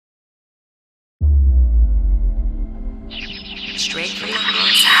straight from the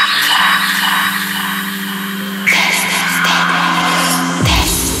heart.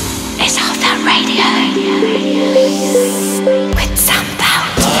 This is Heartfeldt Radio with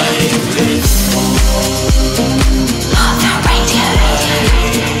Soundcloud. Heartfeldt Radio,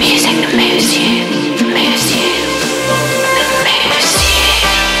 music that moves you, moves you, that moves you.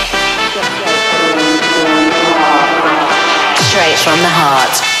 Straight from the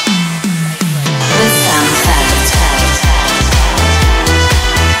heart with Soundcloud.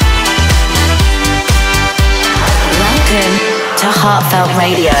 Welcome to Heartfeldt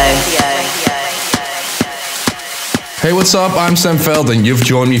Radio. Hey, what's up? I'm Sam Feldt and you've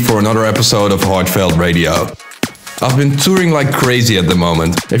joined me for another episode of Heartfeldt Radio. I've been touring like crazy at the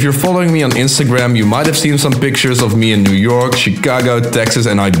moment. If you're following me on Instagram, you might have seen some pictures of me in New York, Chicago, Texas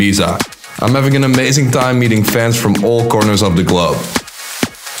and Ibiza. I'm having an amazing time meeting fans from all corners of the globe.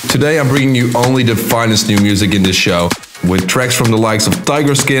 Today I'm bringing you only the finest new music in this show, with tracks from the likes of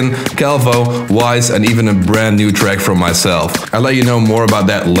Tiger Skin, Calvo, Wise and even a brand new track from myself. I'll let you know more about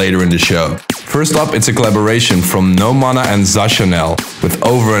that later in the show. First up, it's a collaboration from No Mana and Zashanel with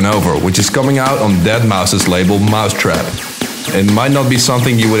Over and Over, which is coming out on deadmau5's label Mousetrap. It might not be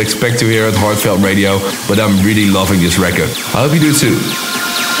something you would expect to hear at Heartfeldt Radio, but I'm really loving this record. I hope you do too.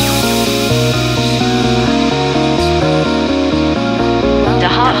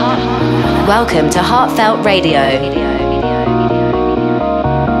 Welcome to Heartfeldt Radio.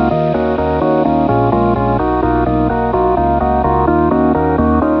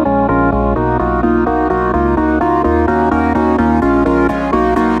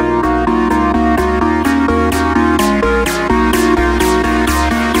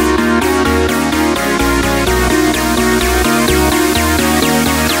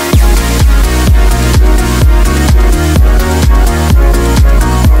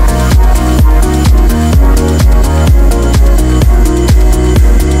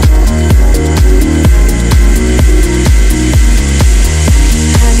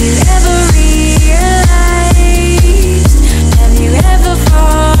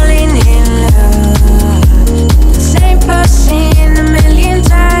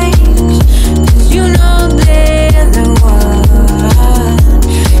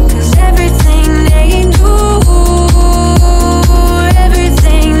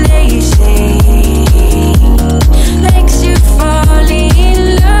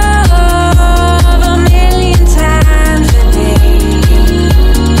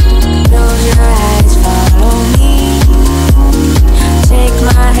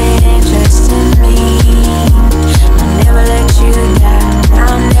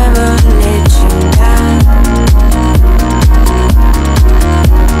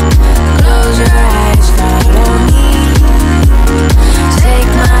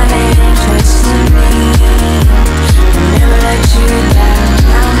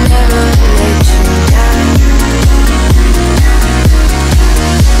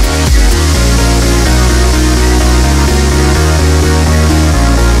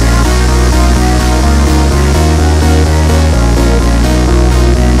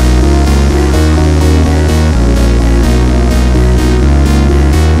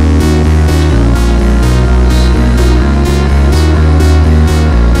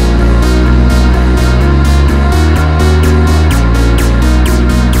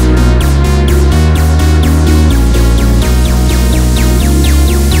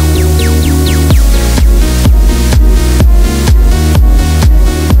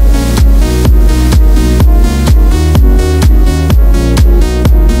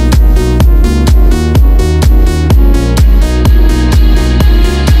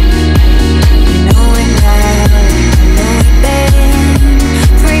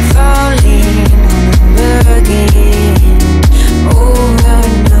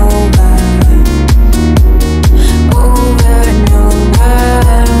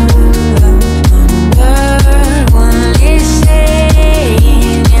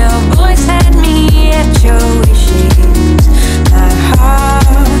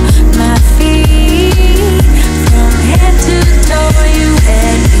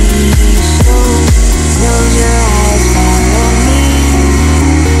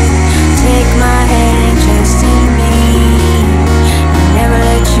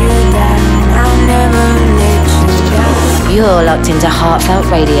 You're locked into Heartfeldt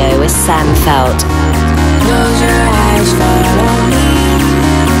Radio with Sam Feldt. Close your eyes, follow me.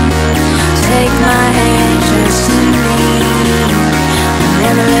 Take my hand, trust in me. I'll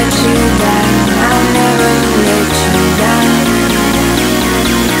never let you down. I'll never let you down.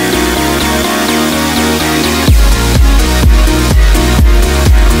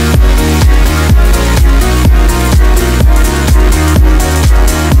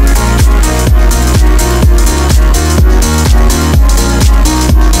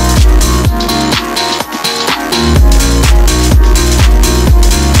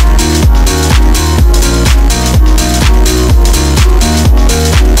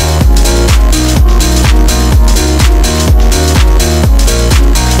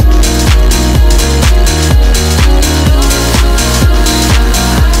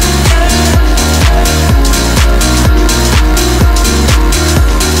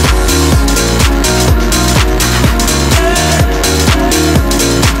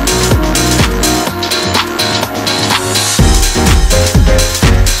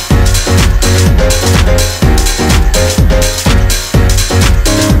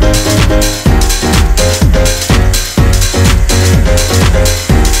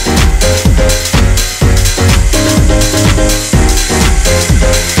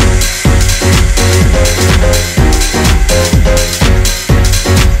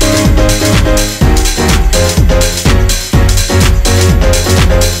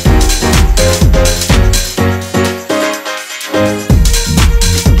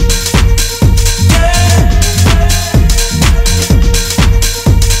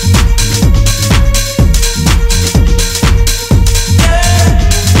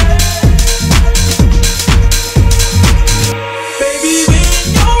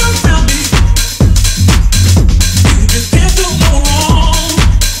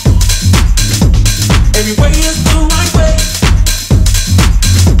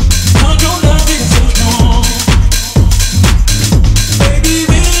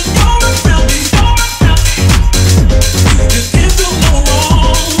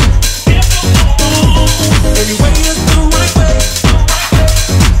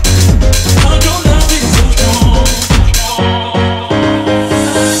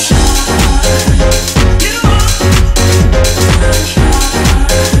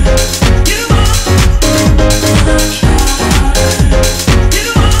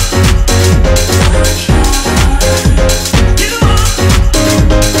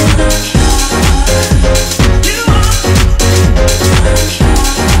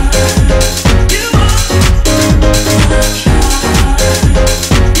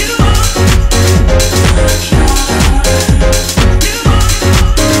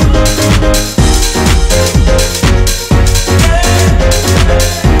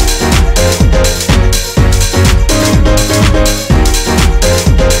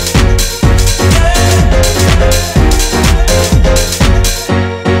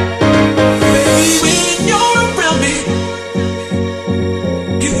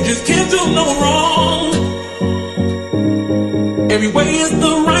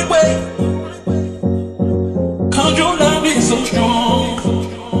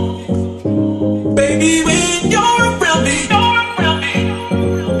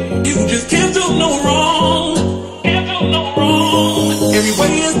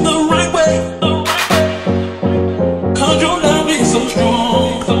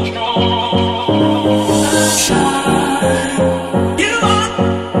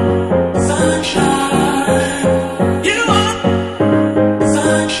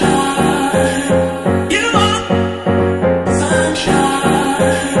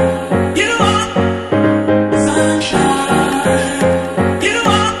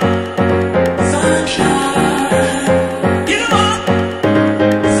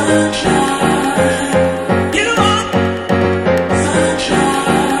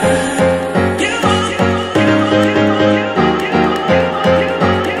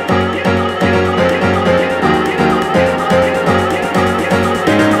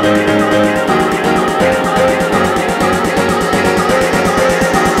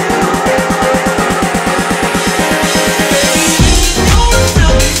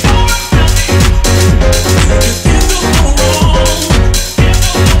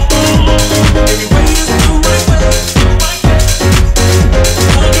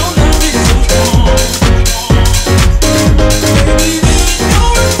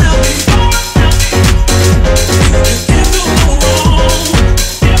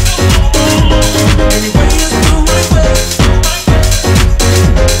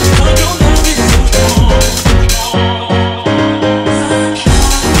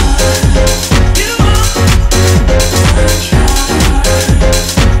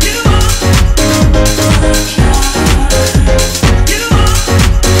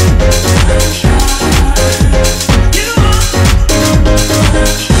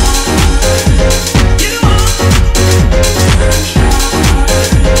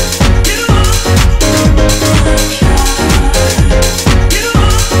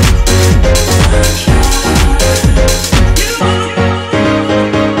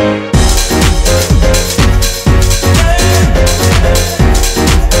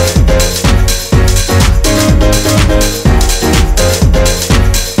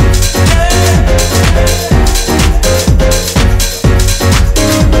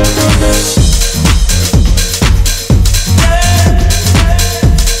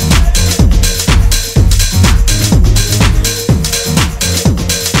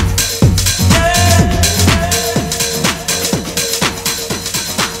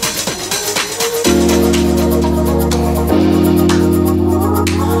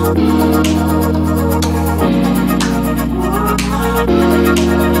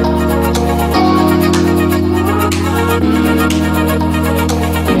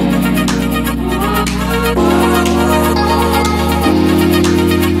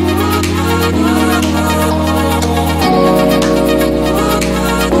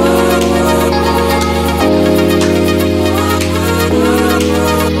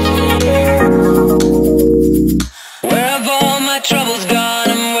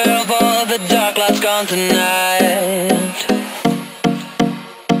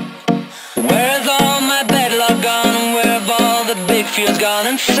 feels gone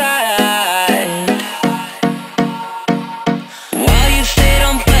inside. While you stayed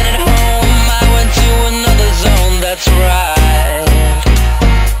on planet home, I went to another zone, that's right.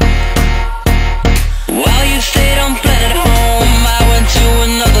 While you stayed on planet home, I went to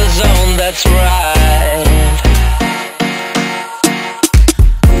another zone, that's right.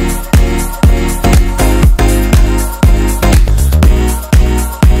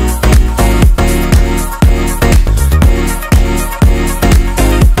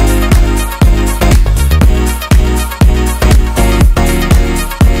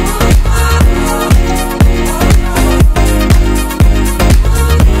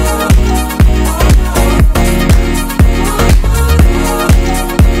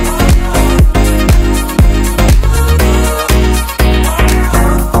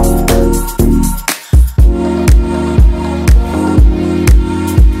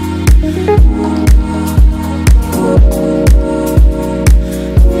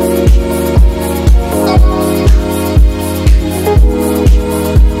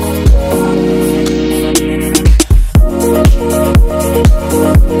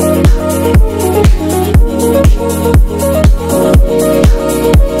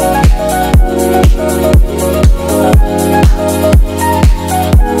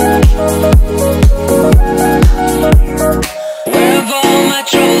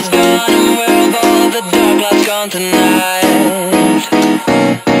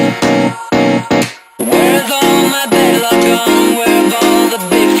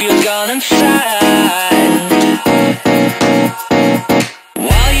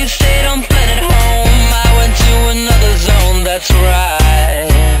 While you stayed on planet home,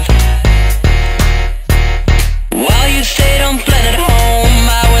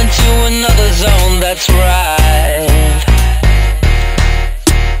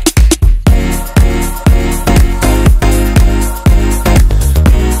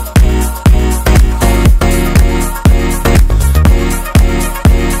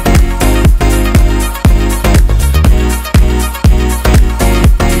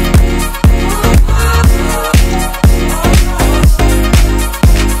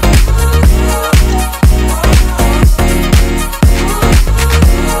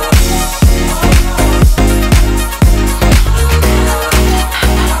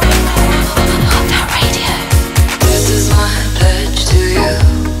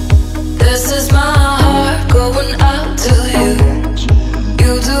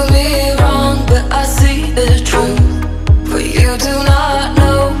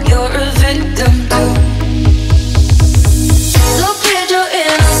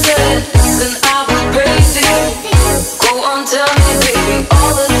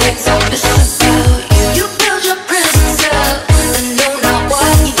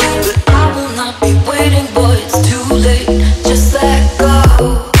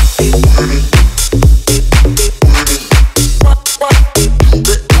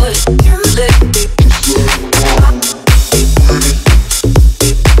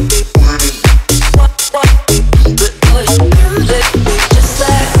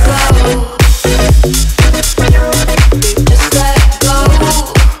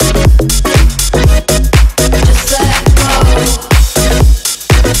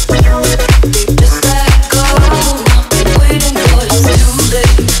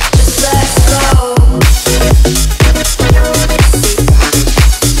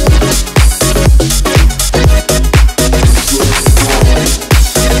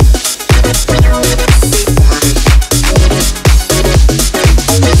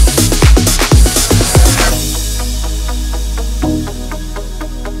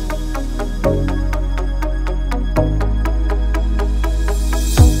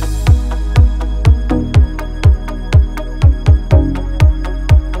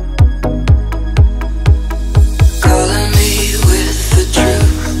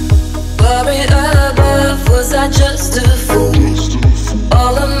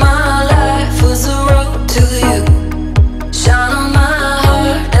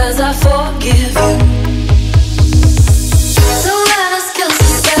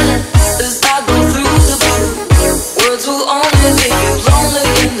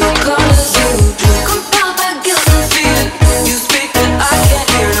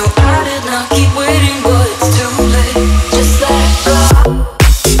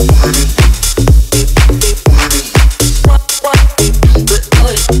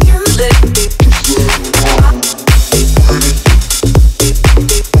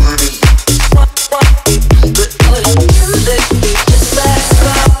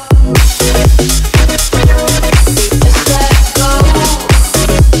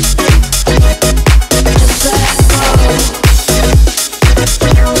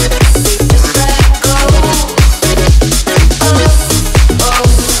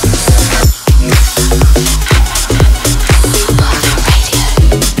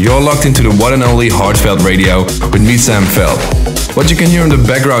 You're locked into the one and only Heartfeldt Radio with me, Sam Feldt. What you can hear in the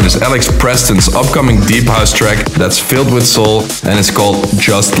background is Alex Preston's upcoming deep house track that's filled with soul and it's called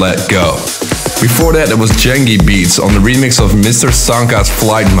Just Let Go. Before that, it was Jengi Beats on the remix of Mr. Sanka's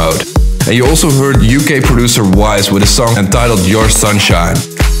Flight Mode. And you also heard UK producer Wise with a song entitled Your Sunshine.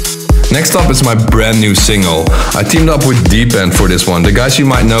 Next up is my brand new single. I teamed up with Deep End for this one, the guys you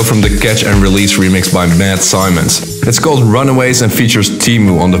might know from the Catch and Release remix by Matt Simons. It's called Runaways and features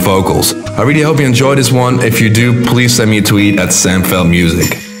Timu on the vocals. I really hope you enjoy this one. If you do, please send me a tweet at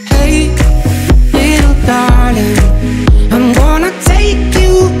SamFeldMusic. Hey, little darling, I'm gonna take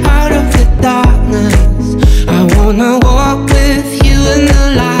you out of the darkness. I wanna walk with you in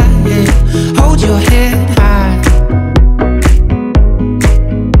the light, hold your head high.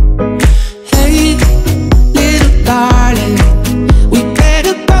 Hey, little darling, we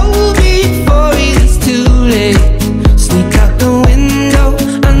better go before it's too late. Sneak out the window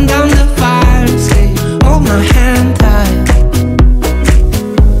and down the fire escape. Hold my hand tight,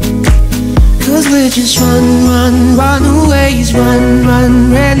 'cause we're just runaways,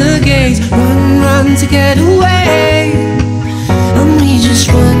 run, renegades, run to get away. And we just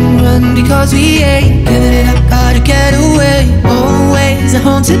run because we ain't giving it up, gotta get away. Always a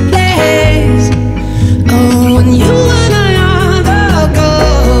haunted place. Oh, when you and I are the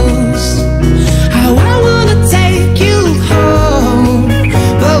ghosts, how I wanna take you home.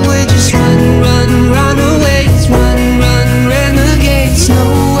 But we're just runaways, run, renegades.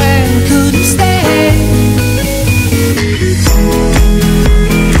 Nowhere could stay.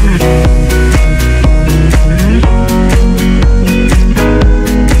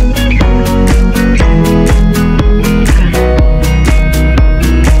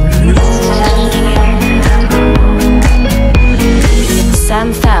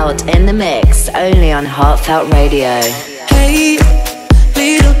 Sam Feldt in the mix, only on Heartfeldt Radio. Hey,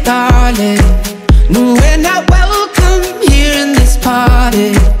 little darling, no, we're not welcome here in this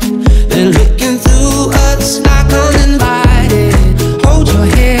party. They're looking through us like uninvited. Hold your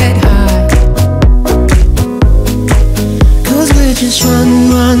head high, 'cause we're just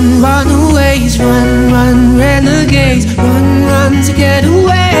runaways, run, renegades, run to get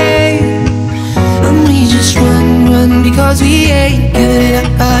away. And we just run because we ain't giving it up,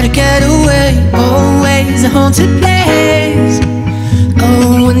 gotta get away. Always a haunted place.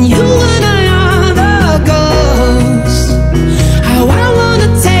 Oh, when you and I are the ghosts, how I wanna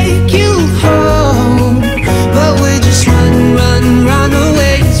take you home. But we're just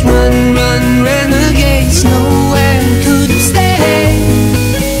runaways, run, renegades. Nowhere could stay.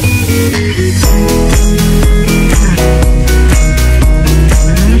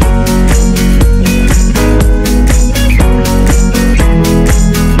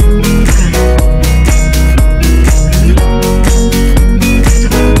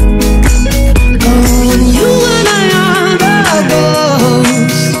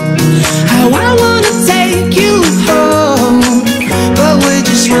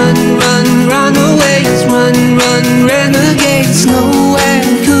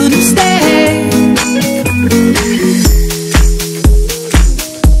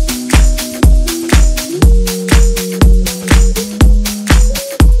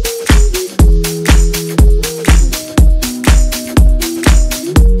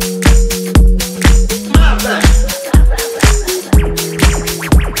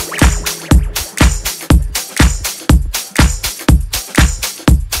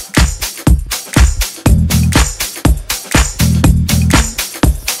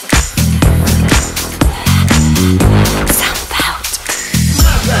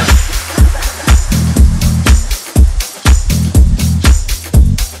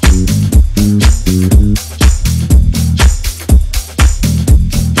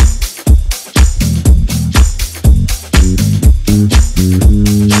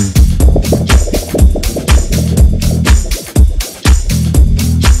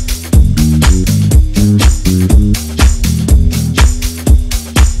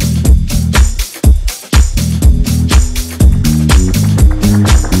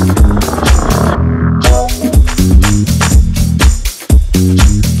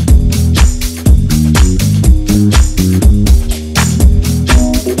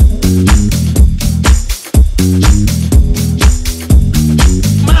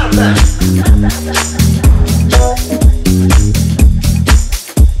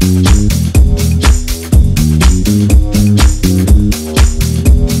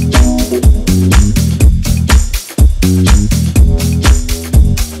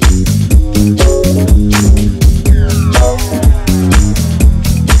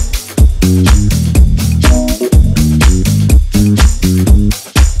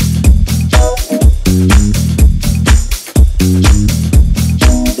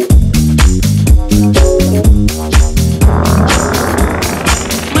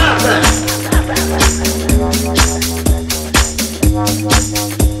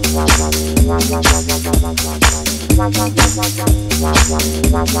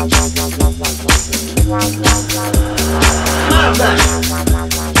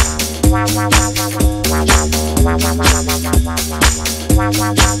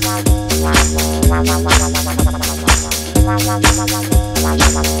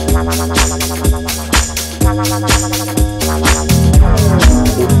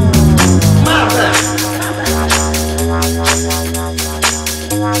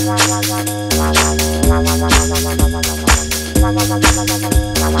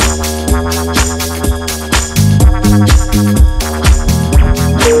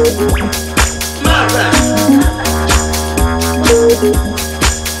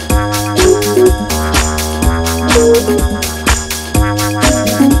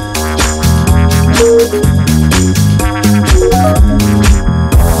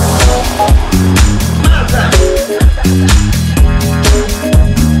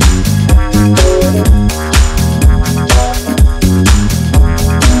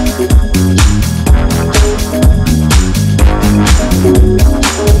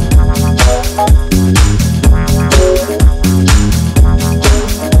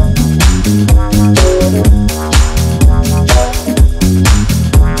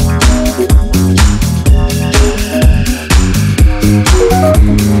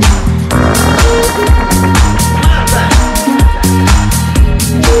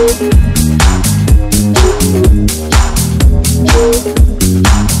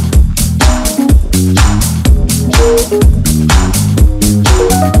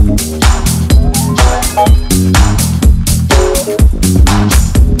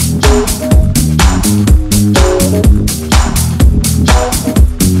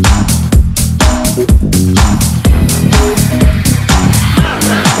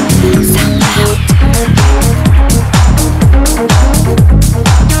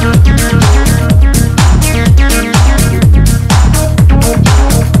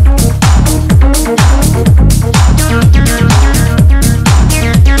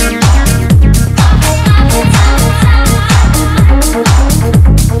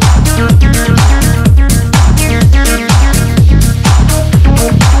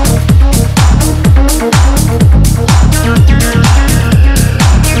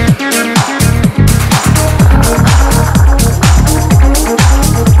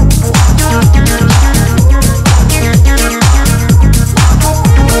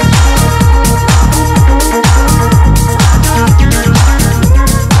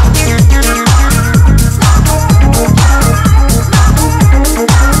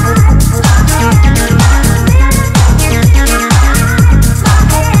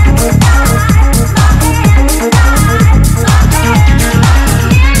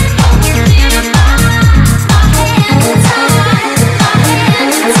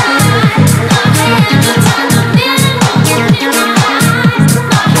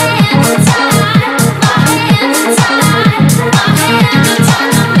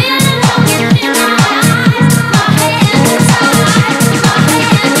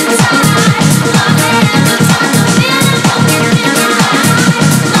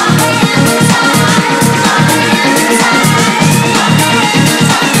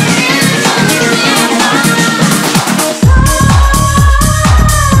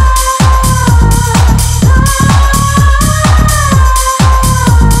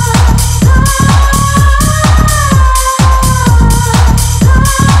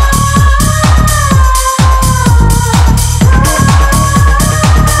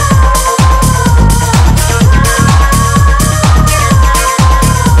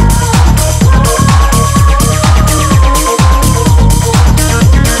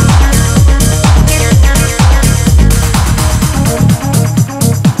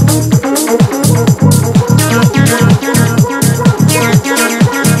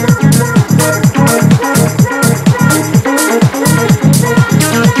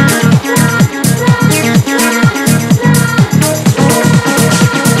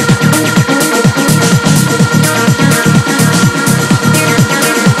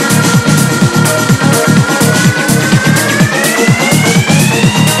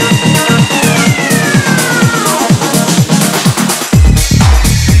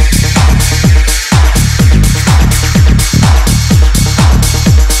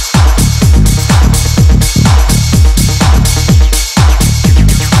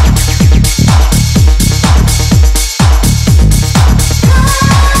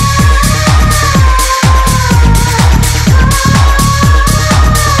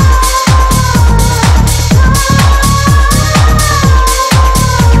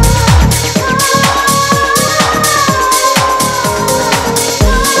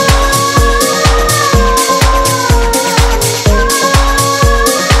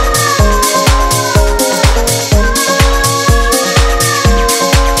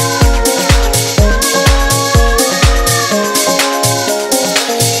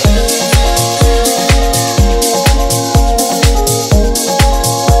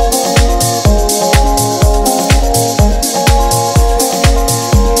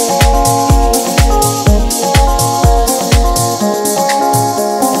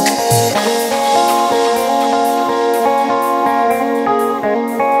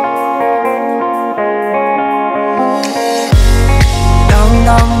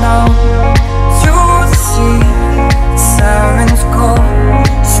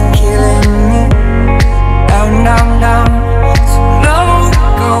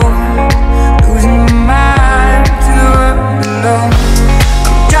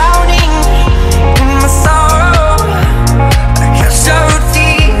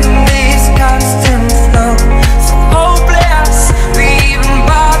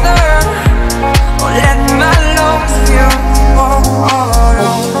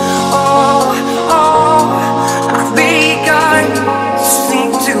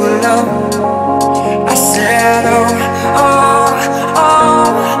 I said,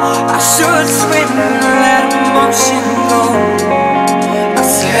 I should swim and let emotion go. I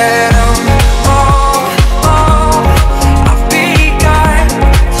said, I'll be kind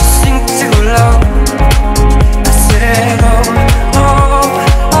to sink too low. I said,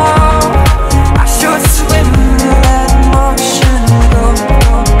 I should swim and let emotion go.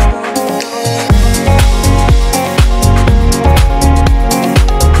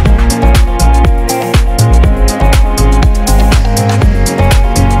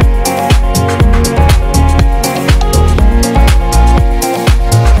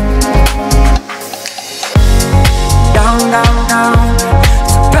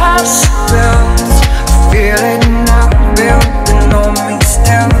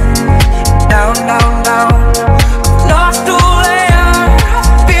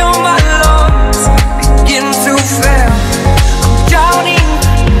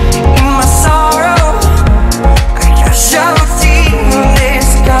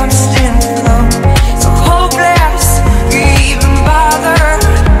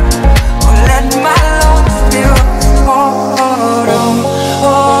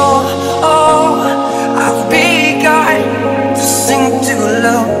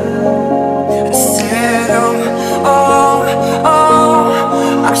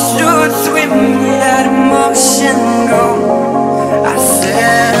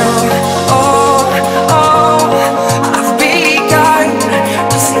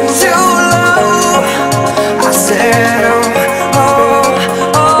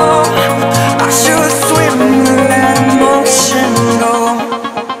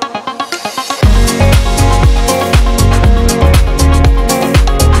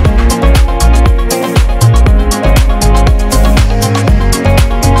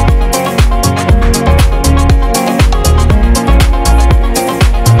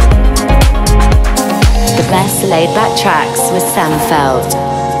 Laid-back tracks with Sam Feldt.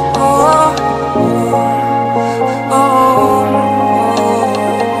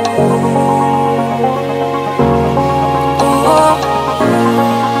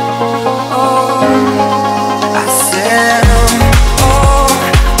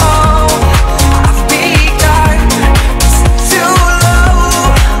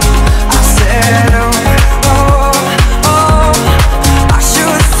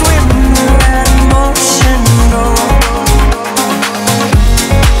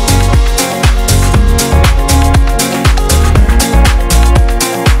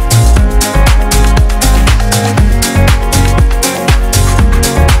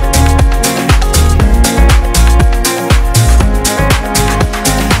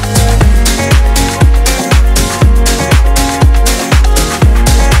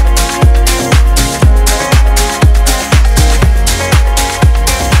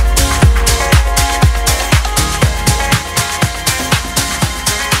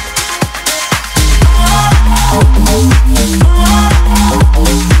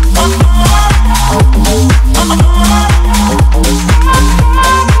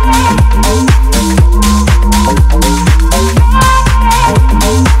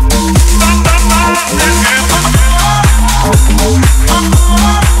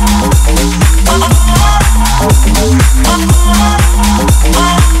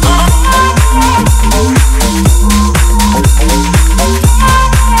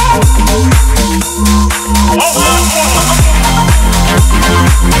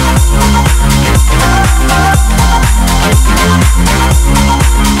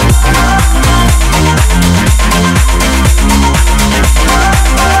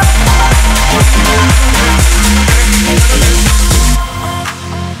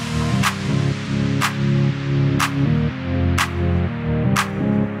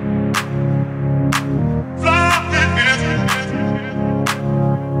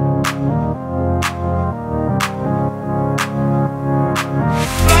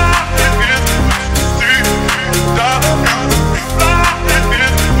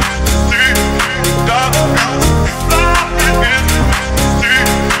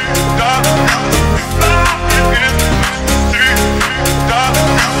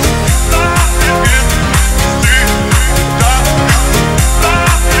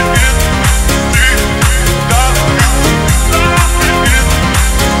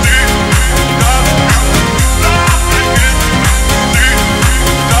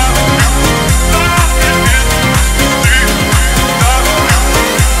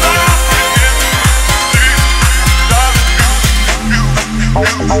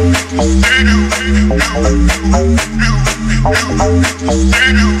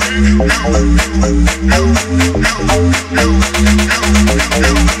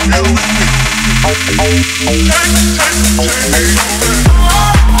 You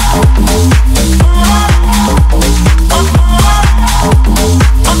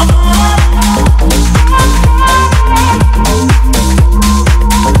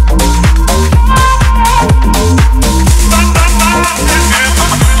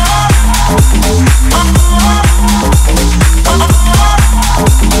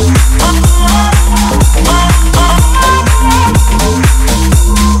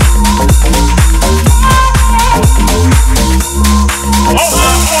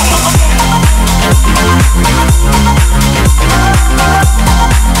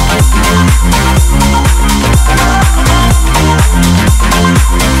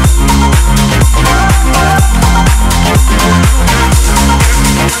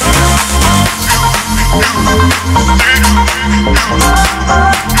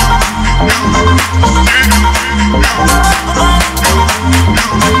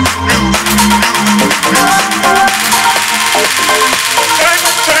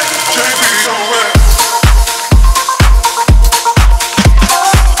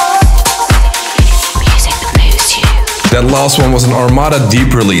That last one was an Armada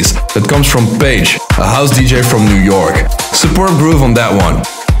Deep release that comes from Paige, a house DJ from New York. Superb groove on that one.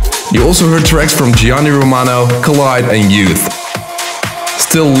 You also heard tracks from Gianni Romano, Collide and Youth.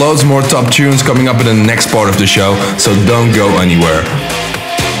 Still loads more top tunes coming up in the next part of the show, so don't go anywhere.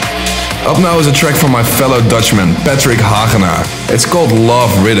 Up now is a track from my fellow Dutchman, Patrick Hagenaar. It's called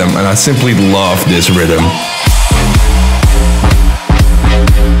Love Rhythm and I simply love this rhythm.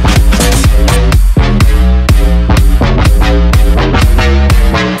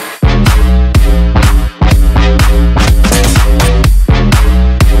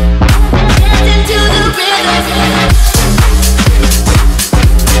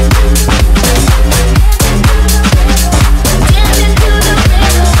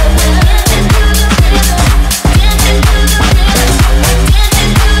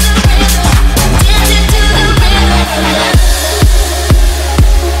 To the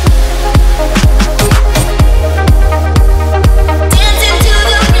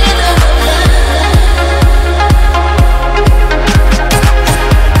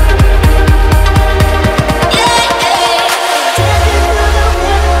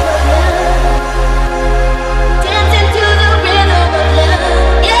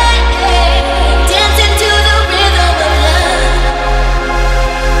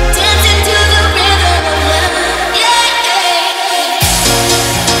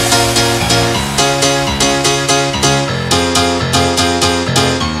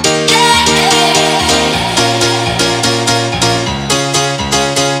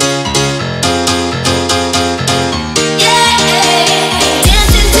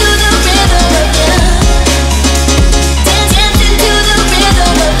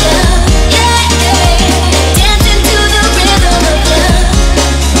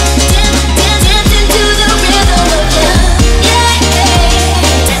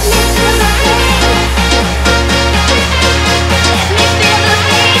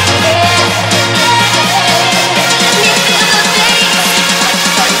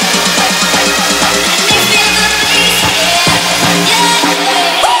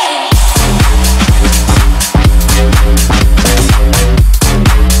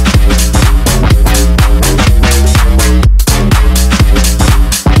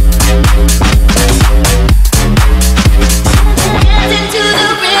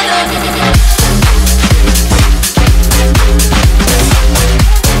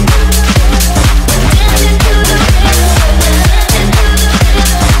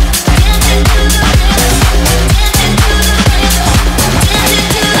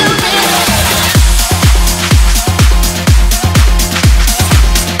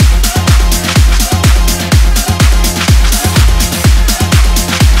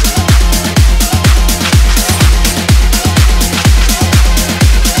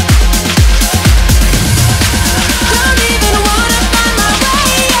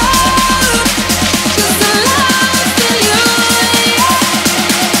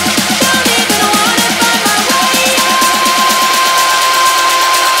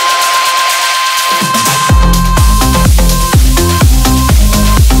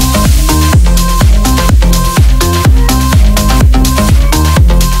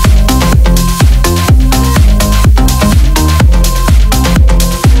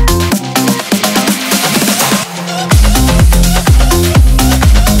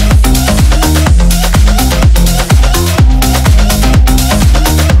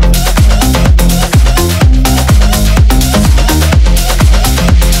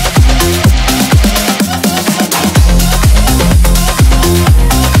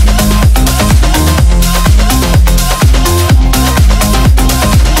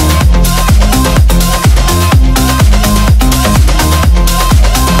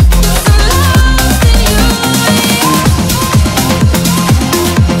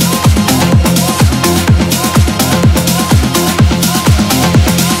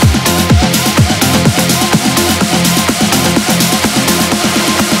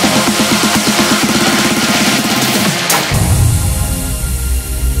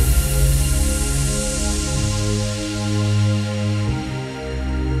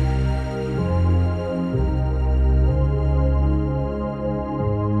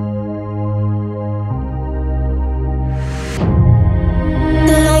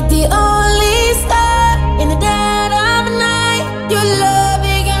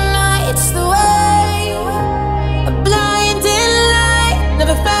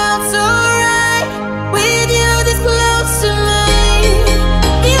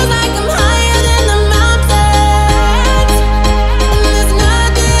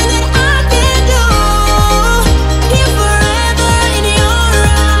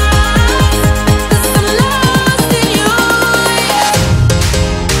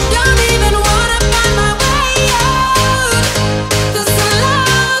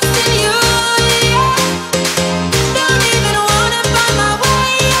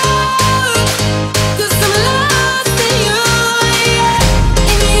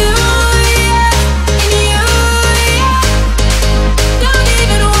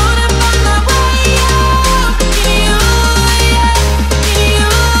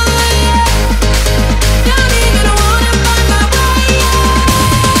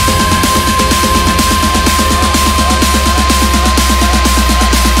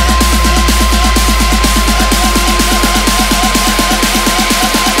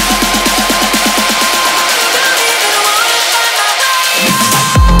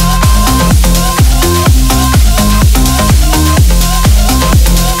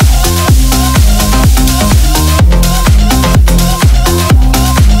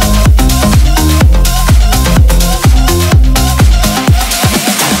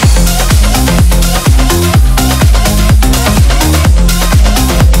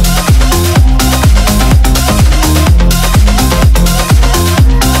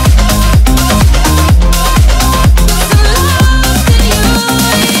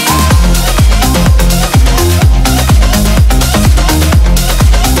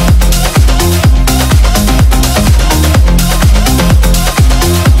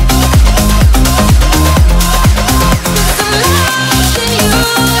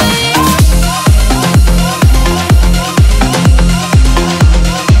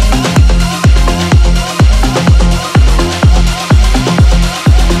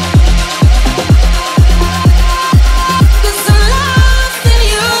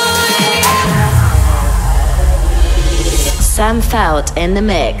Sam Feldt in the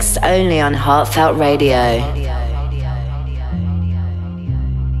mix, only on Heartfeldt Radio.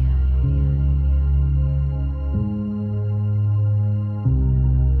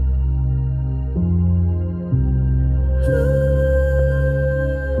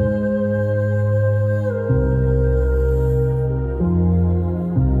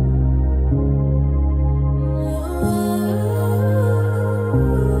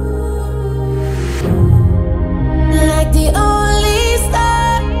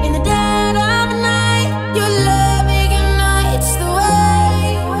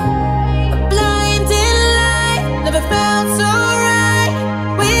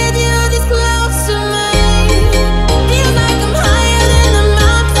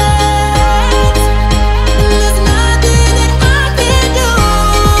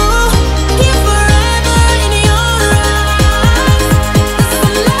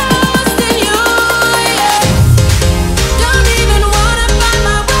 Some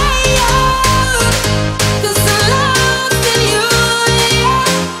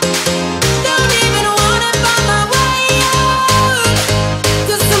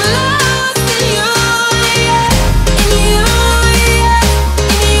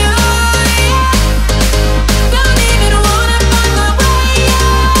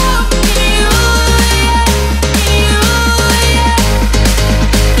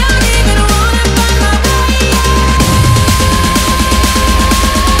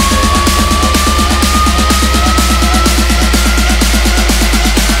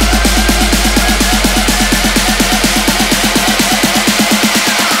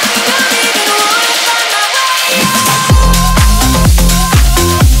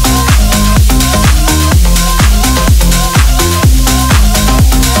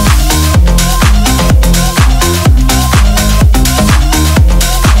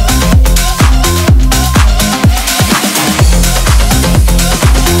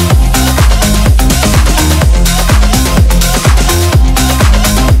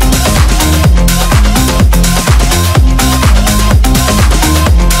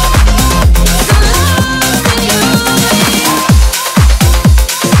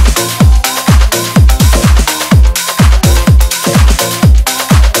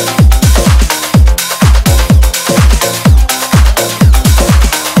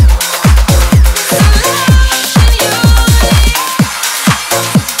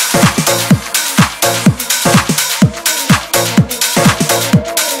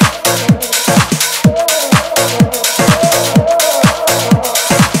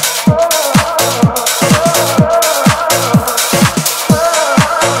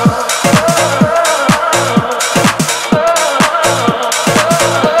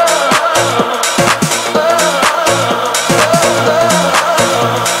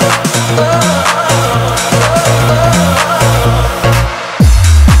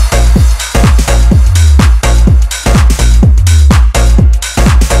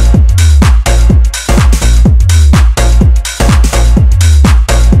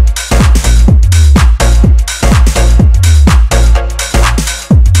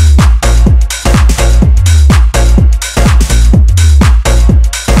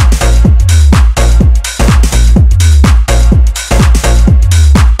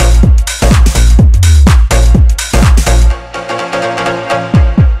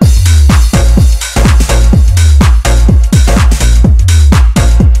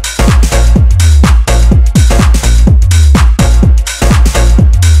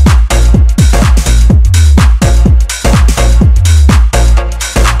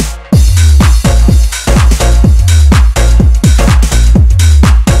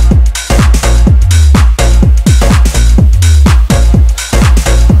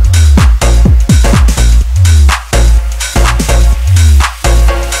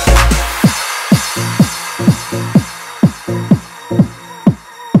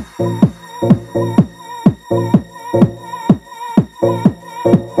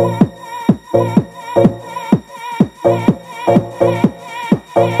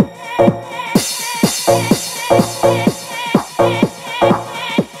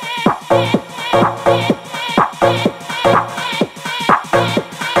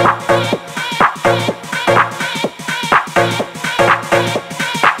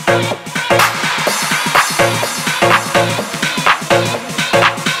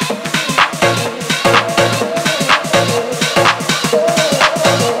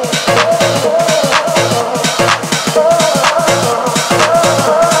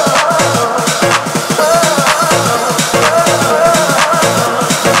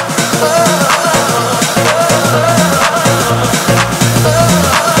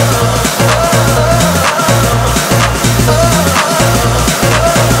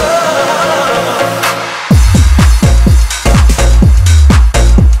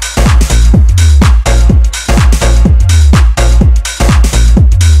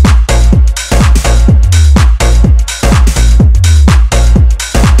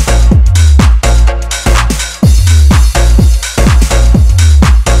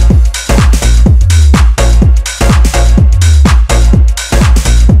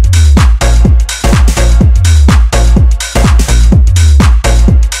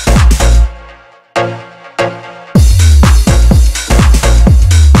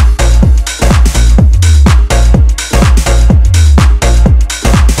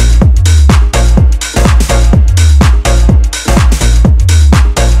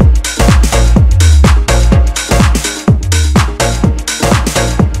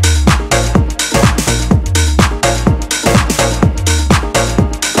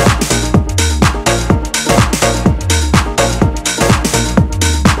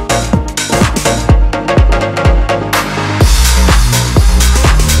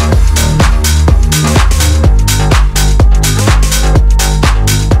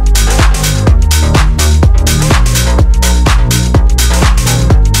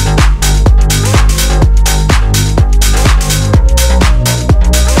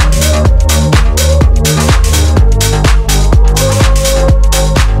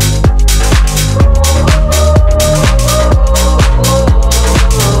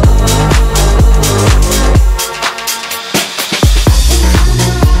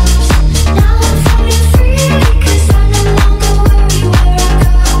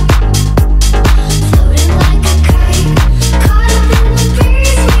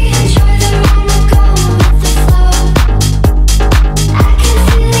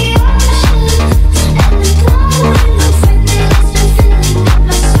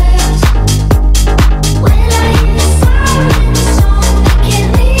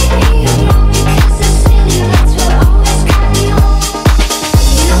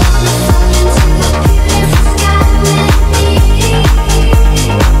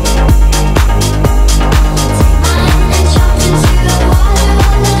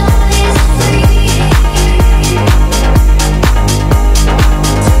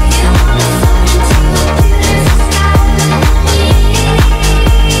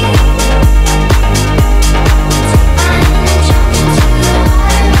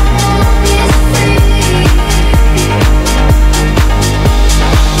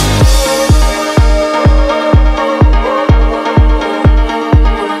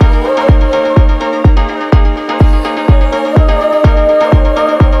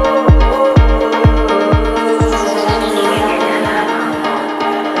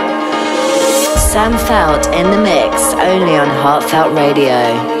Sam Feldt in the mix, only on Heartfeldt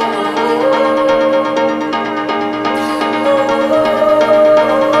Radio.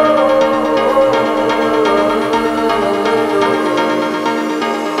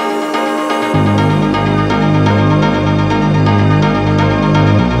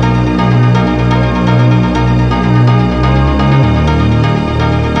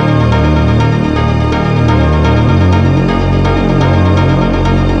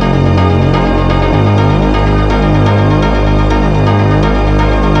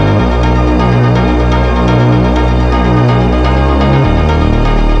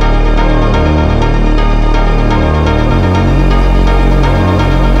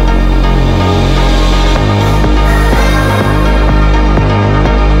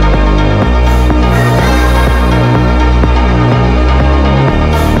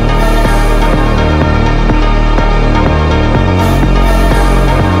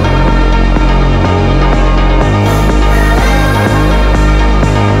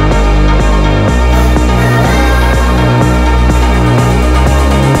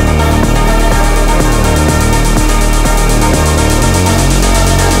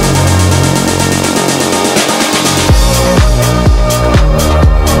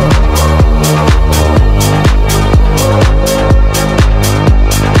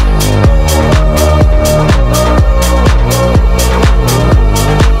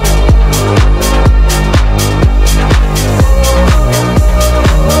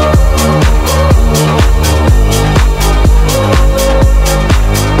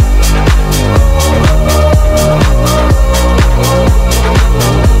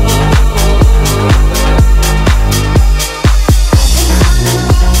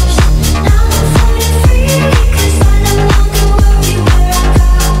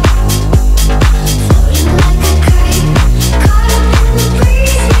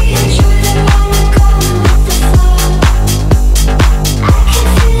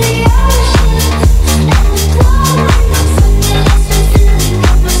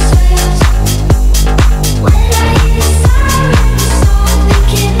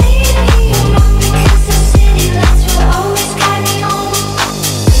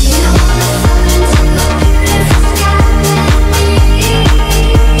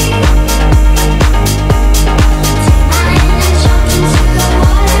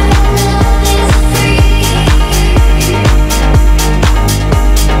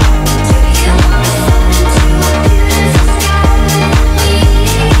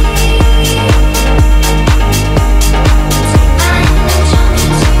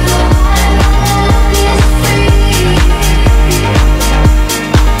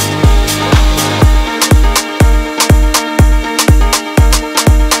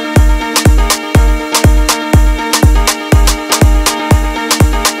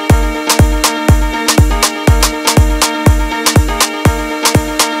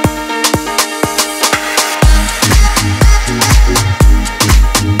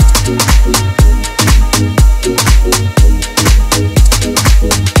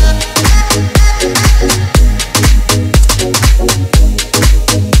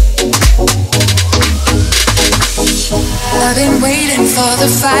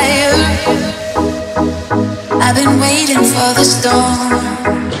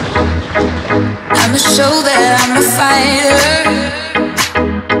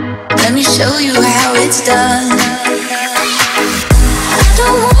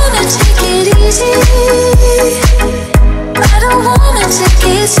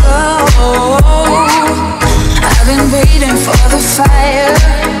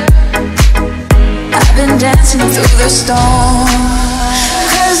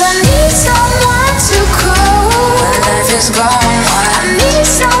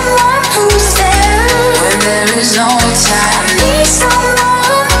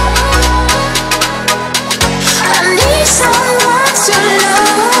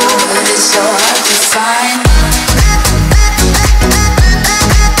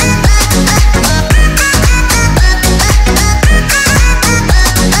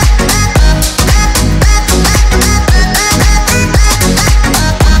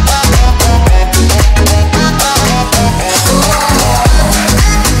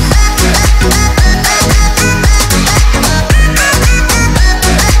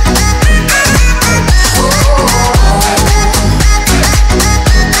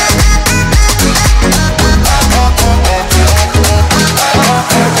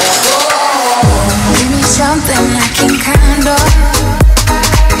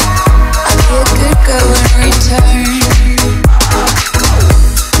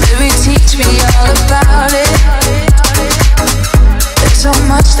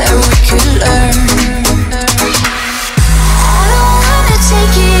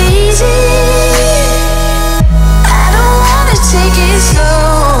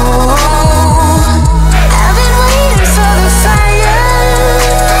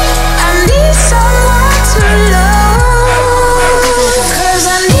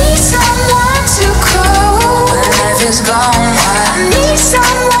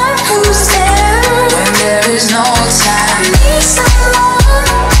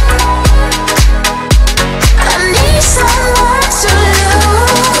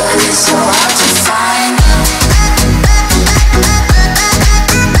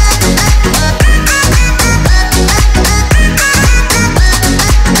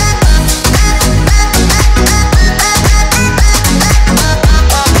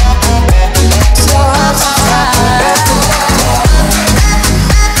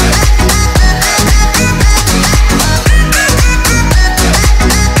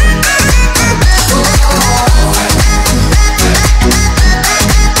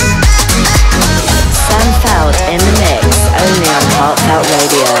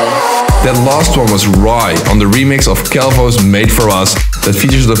 last one was Rye on the remix of Calvo's Made For Us that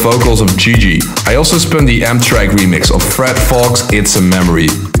features the vocals of Gigi. I also spun the M-Track remix of Fred Fox, It's a Memory.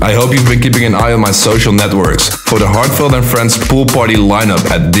 I hope you've been keeping an eye on my social networks for the Heartfeldt and Friends pool party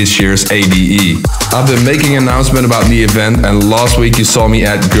lineup at this year's ADE. I've been making an announcement about the event, and last week you saw me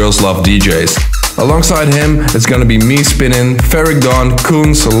at Girls Love DJs. Alongside him, it's gonna be me spinning, Ferric Dawn,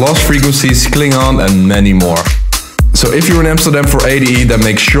 Koons, Lost Frequencies, Klingon and many more. So if you're in Amsterdam for ADE, then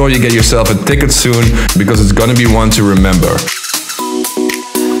make sure you get yourself a ticket soon, because it's gonna be one to remember.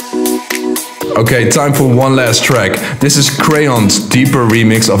 Okay, time for one last track. This is Crayon's deeper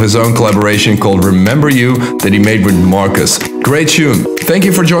remix of his own collaboration called Remember You that he made with Marcus. Great tune. Thank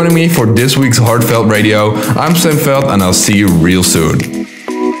you for joining me for this week's Heartfeldt Radio. I'm Sam Feldt and I'll see you real soon.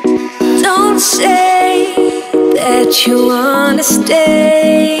 Don't say that you wanna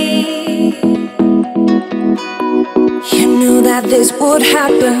stay. You knew that this would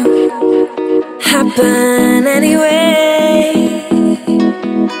happen anyway.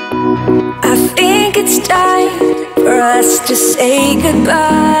 I think it's time for us to say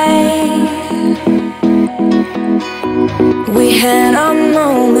goodbye. We had our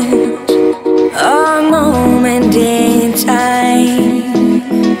moment in time.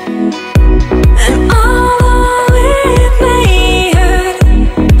 And although it may hurt,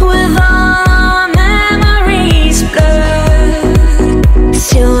 with all our memories blurred,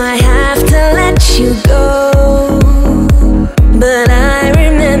 still I have to let you go. But I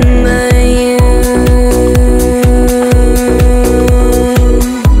remember you.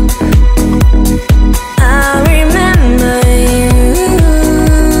 I remember you.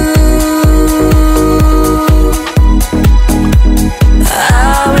 I remember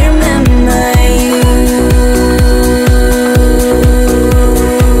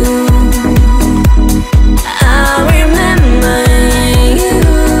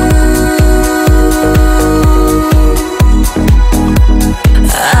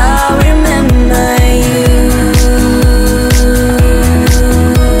you. I remember you.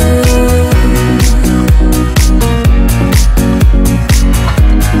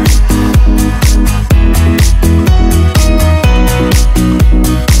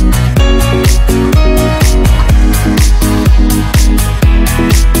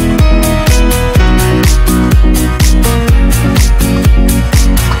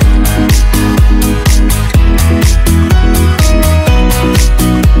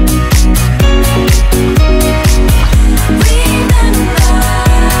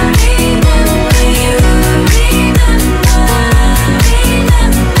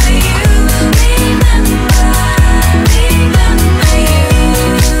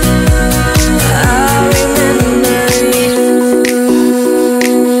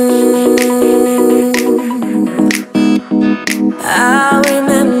 I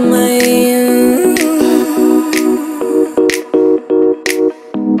remember you.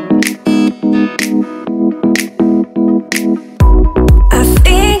 I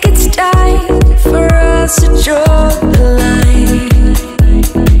think it's time for us to draw the line.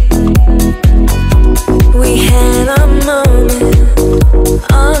 We had a moment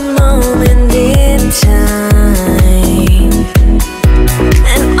in time.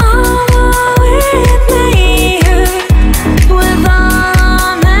 And although it may hurt, with all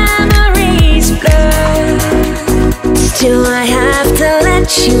our memories blurred, still I have to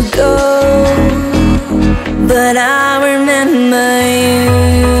let you go. But I remember you.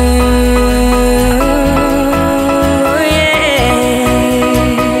 Yeah,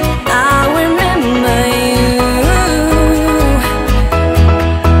 I remember you.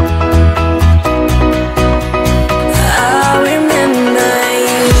 I remember you.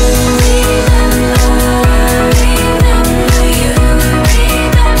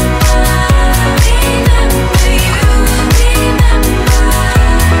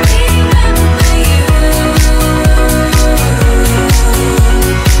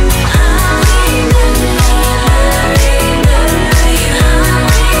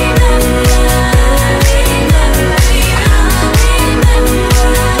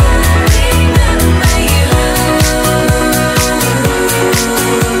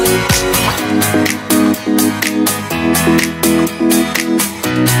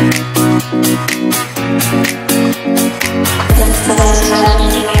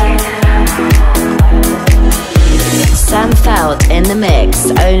 Sam Feldt in the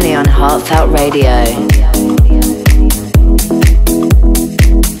mix, only on Heartfeldt Radio.